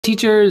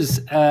Teachers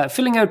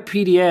filling out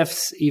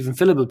PDFs, even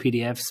fillable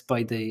PDFs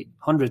by the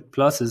 100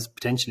 pluses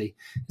potentially,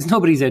 is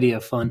nobody's idea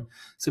of fun.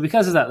 So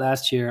because of that,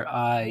 last year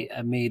I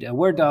made a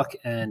Word doc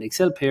and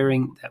Excel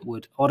pairing that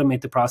would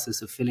automate the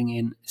process of filling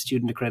in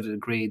student accredited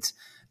grades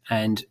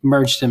and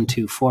merge them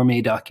to Form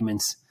A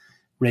documents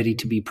ready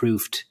to be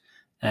proofed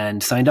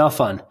and signed off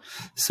on.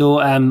 So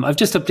I've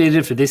just updated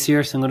it for this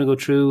year, so I'm going to go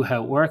through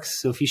how it works.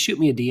 So if you shoot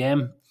me a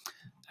DM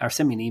or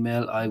send me an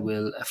email, I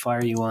will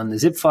fire you on the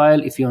zip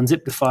file. If you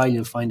unzip the file,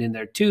 you'll find in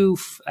there two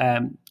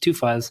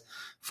files,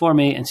 Form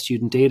A and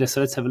student data. So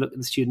let's have a look at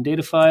the student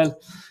data file.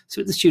 So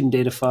with the student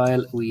data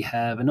file, we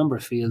have a number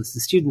of fields. The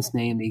student's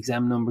name, the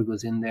exam number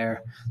goes in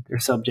there, their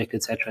subject,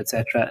 etc.,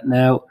 etc.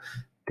 Now,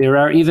 there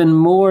are even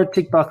more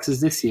tick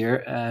boxes this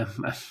year.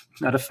 I'm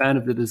not a fan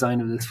of the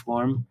design of this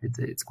form.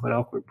 It's quite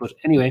awkward, but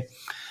anyway.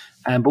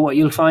 But what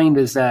you'll find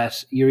is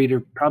that you're either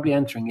probably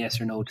answering yes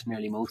or no to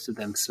nearly most of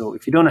them. So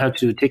if you don't know how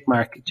to do a tick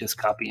mark, just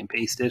copy and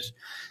paste it.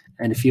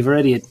 And if you've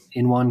already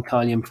in one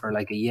column for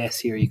like a yes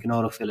here, you can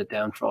autofill it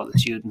down for all the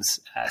students.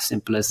 As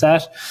simple as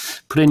that.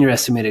 Put in your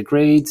estimated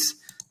grades.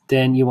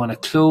 Then you want to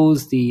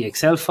close the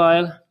Excel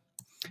file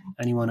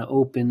and you want to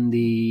open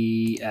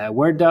the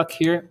Word doc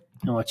here.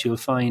 And what you'll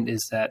find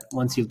is that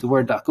once you have the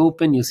Word doc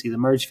open, you'll see the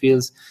merge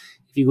fields.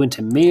 If you go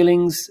into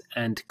mailings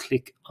and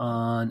click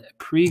on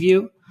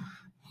preview,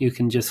 you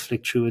can just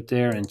flick through it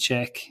there and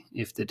check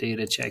if the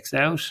data checks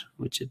out,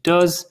 which it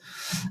does.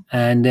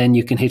 And then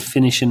you can hit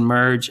finish and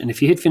merge. And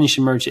if you hit finish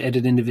and merge to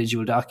edit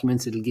individual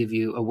documents, it'll give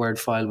you a Word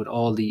file with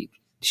all the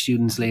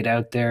students laid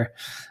out there.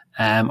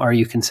 Or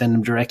you can send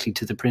them directly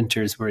to the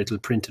printers where it'll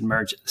print and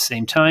merge at the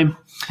same time.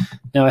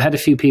 Now, I had a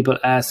few people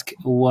ask,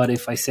 what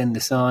if I send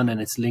this on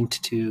and it's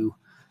linked to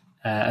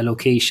a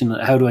location?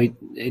 How do I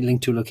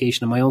link to a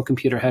location on my own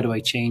computer? How do I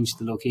change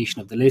the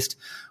location of the list?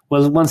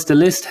 Well, once the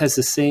list has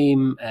the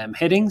same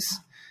headings,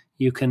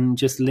 you can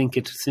just link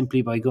it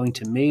simply by going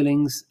to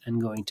mailings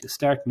and going to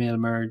start mail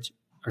merge,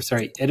 or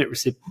sorry, edit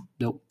recipient.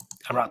 No,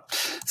 I'm wrong.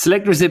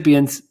 Select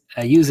recipients,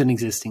 use an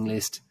existing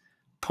list,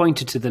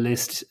 point it to the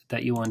list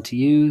that you want to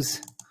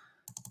use,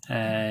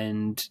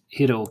 and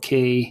hit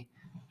OK.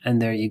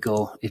 And there you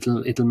go.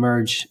 It'll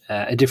merge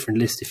a different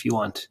list if you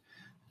want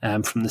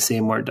from the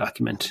same Word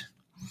document.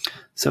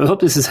 So I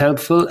hope this is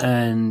helpful,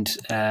 and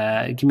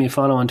give me a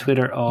follow on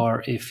Twitter,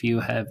 or if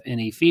you have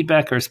any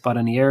feedback or spot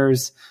any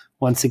errors.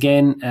 Once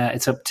again,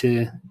 it's up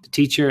to the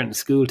teacher and the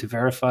school to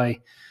verify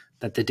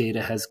that the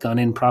data has gone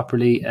in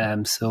properly.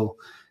 So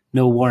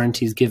no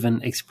warranties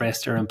given,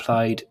 expressed or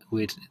implied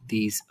with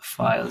these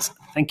files.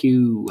 Thank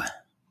you.